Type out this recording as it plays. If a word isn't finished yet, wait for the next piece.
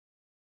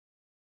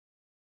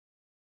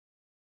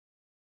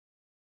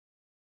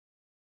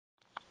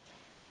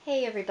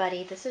Hey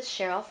everybody, this is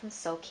Cheryl from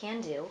So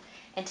Can Do,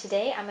 and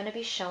today I'm going to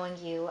be showing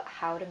you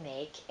how to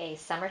make a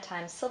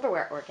summertime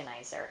silverware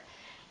organizer,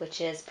 which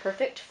is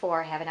perfect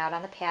for having out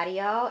on the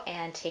patio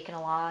and taking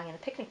along in a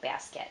picnic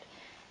basket.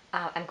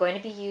 I'm going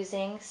to be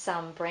using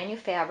some brand new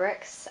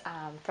fabrics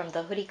from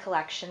the Hoodie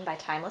collection by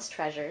Timeless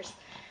Treasures,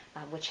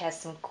 which has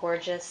some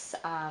gorgeous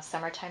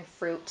summertime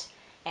fruit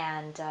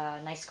and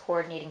nice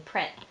coordinating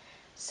print.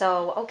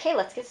 So, okay,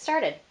 let's get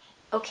started.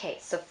 Okay,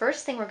 so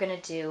first thing we're going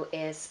to do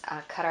is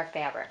cut our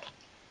fabric.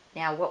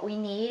 Now what we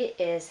need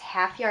is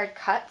half-yard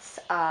cuts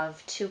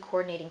of two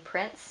coordinating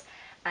prints.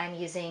 I'm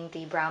using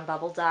the brown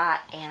bubble dot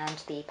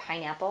and the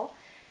pineapple.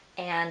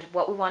 And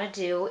what we want to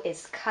do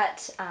is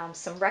cut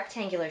some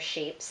rectangular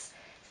shapes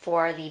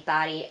for the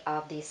body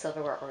of the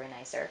silverware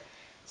organizer.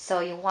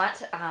 So you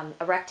want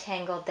a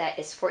rectangle that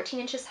is 14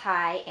 inches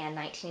high and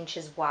 19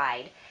 inches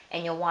wide,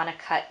 and you'll want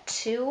to cut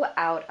two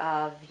out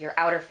of your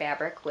outer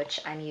fabric, which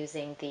I'm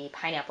using the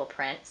pineapple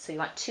print. So you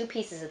want two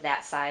pieces of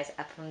that size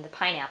up from the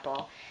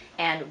pineapple,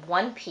 and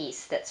one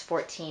piece that's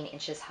 14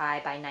 inches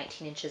high by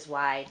 19 inches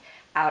wide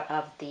out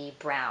of the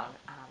brown,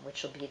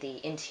 which will be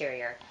the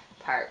interior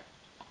part.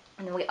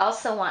 And then we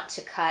also want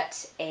to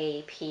cut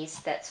a piece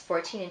that's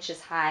 14 inches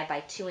high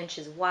by 2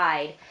 inches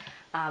wide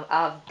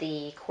of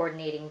the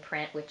coordinating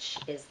print, which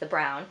is the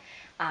brown,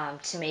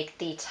 to make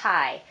the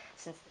tie.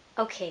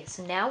 Okay,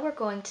 so now we're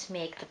going to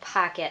make the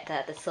pocket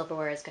that the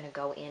silverware is going to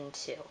go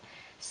into.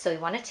 So you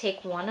want to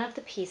take one of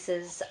the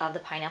pieces of the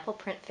pineapple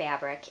print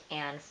fabric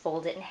and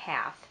fold it in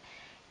half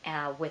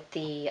with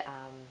the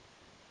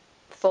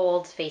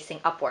fold facing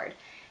upward.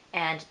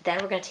 And then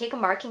we're going to take a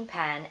marking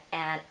pen,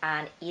 and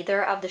on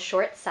either of the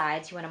short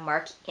sides you want to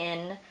mark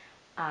in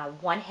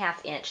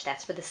 1/2 inch.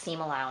 That's for the seam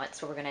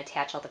allowance, where we're going to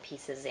attach all the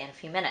pieces in a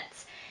few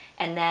minutes.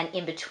 And then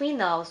in between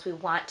those we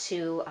want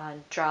to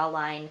draw a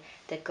line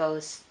that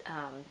goes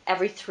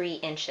every 3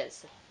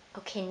 inches.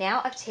 Okay,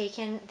 now I've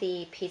taken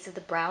the piece of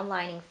the brown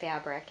lining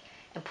fabric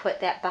and put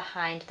that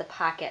behind the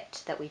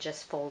pocket that we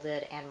just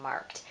folded and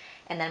marked.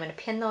 And then I'm going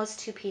to pin those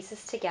two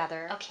pieces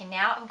together. Okay,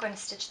 now I'm going to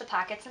stitch the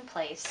pockets in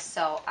place.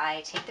 So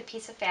I take the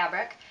piece of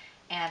fabric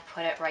and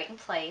put it right in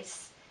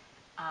place,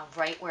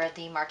 right where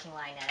the marking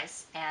line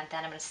is. And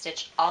then I'm going to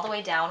stitch all the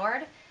way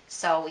downward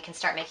so we can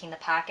start making the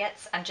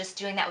pockets. I'm just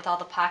doing that with all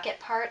the pocket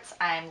parts.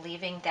 I'm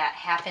leaving that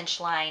 1/2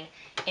 inch line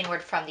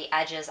inward from the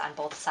edges on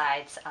both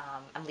sides.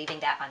 I'm leaving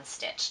that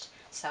unstitched.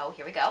 So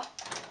here we go.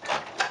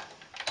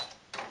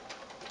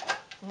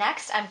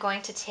 Next, I'm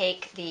going to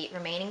take the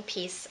remaining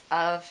piece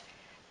of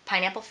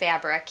pineapple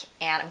fabric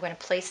and I'm going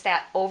to place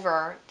that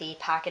over the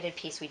pocketed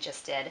piece we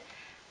just did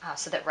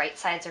so that right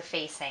sides are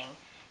facing,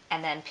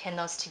 and then pin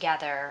those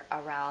together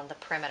around the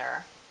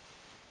perimeter,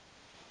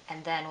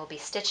 and then we'll be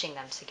stitching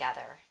them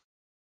together.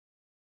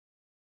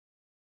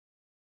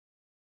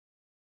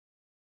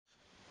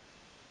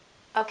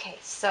 Okay,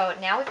 so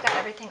now we've got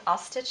everything all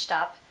stitched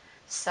up,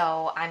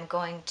 so I'm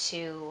going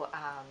to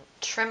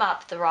trim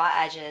up the raw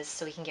edges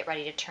so we can get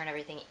ready to turn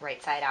everything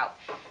right side out.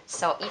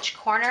 So each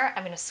corner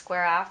I'm going to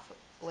square off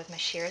with my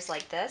shears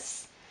like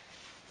this,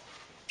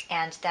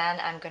 and then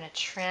I'm going to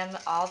trim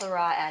all the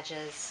raw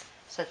edges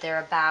so that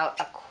they're about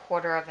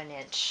 1/4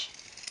 inch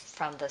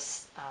from the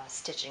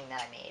stitching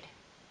that I made.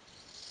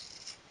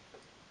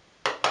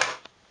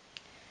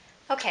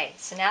 Okay,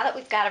 so now that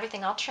we've got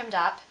everything all trimmed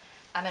up,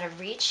 I'm going to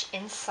reach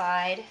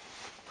inside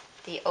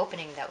the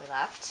opening that we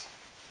left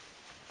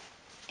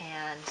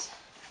and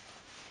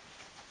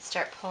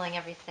start pulling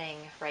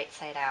everything right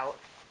side out.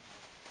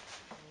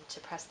 I need to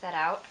press that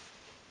out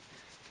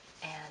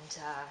and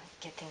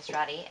get things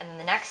ready. And then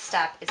the next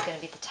step is going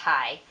to be the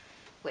tie,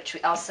 which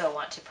we also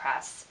want to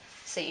press.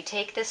 So you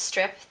take this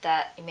strip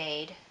that you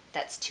made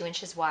that's 2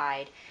 inches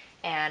wide,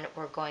 and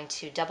we're going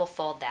to double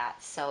fold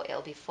that. So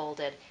it'll be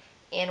folded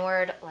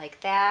inward like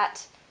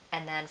that,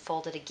 and then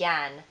folded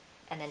again,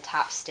 and then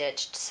top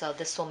stitched. So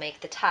this will make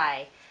the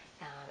tie,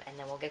 and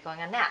then we'll get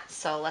going on that.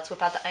 So let's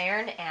whip out the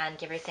iron and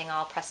get everything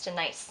all pressed in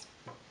nice.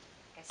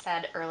 Like I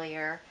said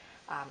earlier,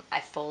 I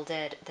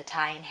folded the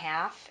tie in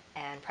half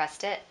and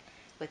pressed it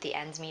with the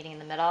ends meeting in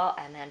the middle,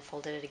 and then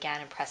folded it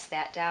again and pressed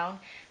that down.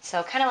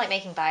 So kind of like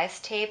making bias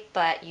tape,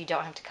 but you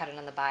don't have to cut it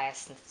on the bias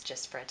since it's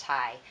just for a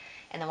tie.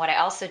 And then what I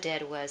also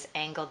did was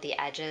angled the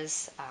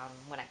edges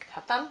when I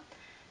cut them,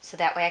 so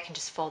that way I can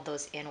just fold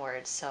those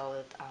inwards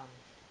so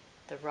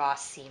the raw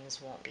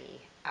seams won't be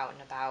out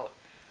and about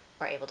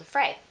or able to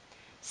fray.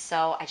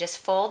 So I just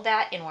fold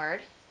that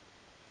inward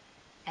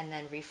and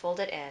then refold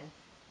it in.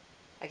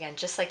 Again,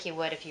 just like you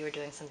would if you were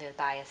doing something with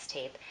bias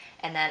tape.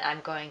 And then I'm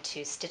going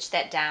to stitch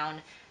that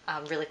down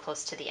really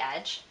close to the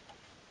edge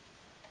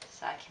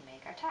so I can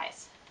make our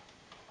ties.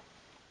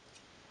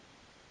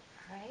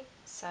 Alright,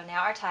 so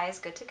now our tie is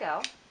good to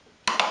go.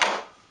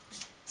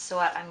 So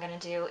what I'm going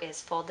to do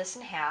is fold this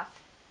in half,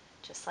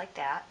 just like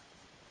that.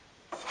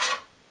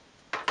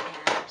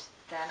 And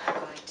then I'm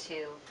going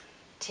to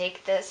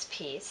take this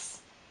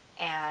piece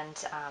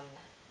and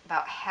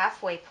about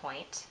halfway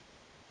point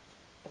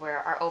where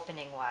our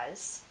opening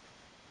was,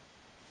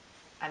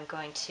 I'm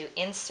going to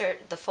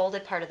insert the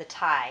folded part of the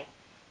tie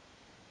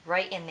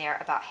right in there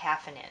about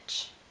 1/2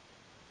 inch.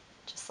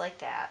 Just like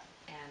that,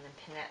 and then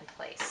pin that in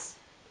place.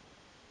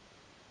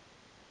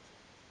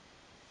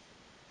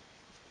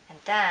 And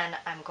then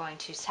I'm going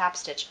to top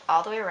stitch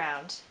all the way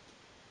around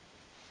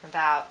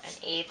about an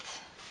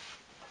eighth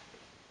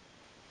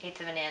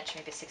of an inch,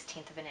 maybe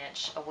 1/16 of an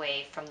inch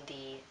away from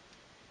the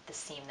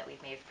seam that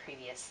we've made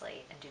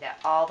previously, and do that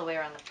all the way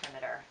around the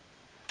perimeter.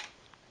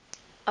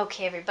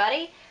 Okay,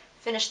 everybody,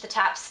 finish the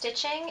top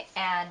stitching,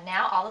 and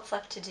now all that's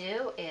left to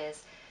do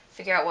is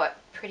figure out what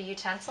pretty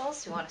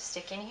utensils we want to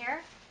stick in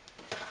here.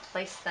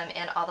 Place them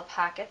in all the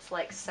pockets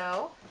like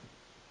so,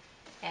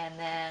 and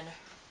then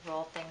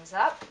roll things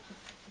up.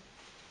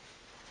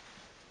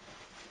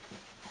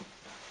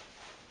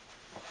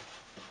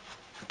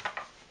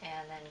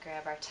 And then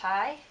grab our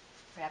tie,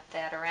 wrap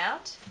that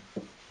around,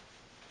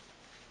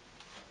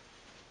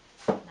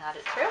 knot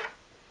it through.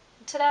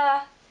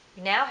 Ta-da!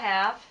 We now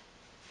have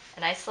a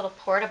nice little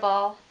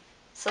portable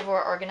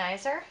silverware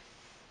organizer.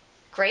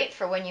 Great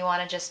for when you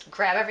want to just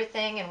grab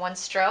everything in one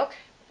stroke,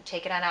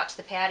 take it on out to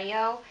the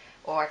patio,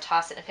 or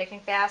toss it in a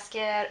picnic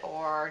basket,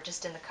 or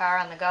just in the car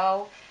on the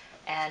go.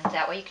 And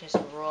that way you can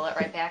just roll it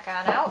right back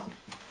on out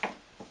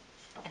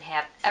and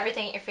have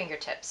everything at your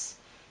fingertips.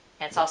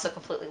 And it's also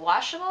completely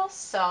washable,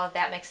 so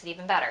that makes it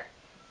even better.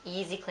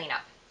 Easy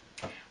cleanup.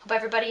 Hope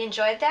everybody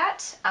enjoyed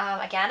that.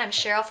 Again, I'm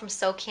Cheryl from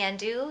So Can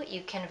Do.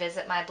 You can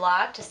visit my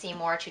blog to see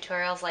more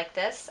tutorials like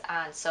this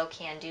on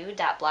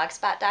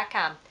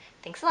socando.blogspot.com.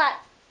 Thanks a lot.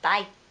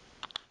 Bye.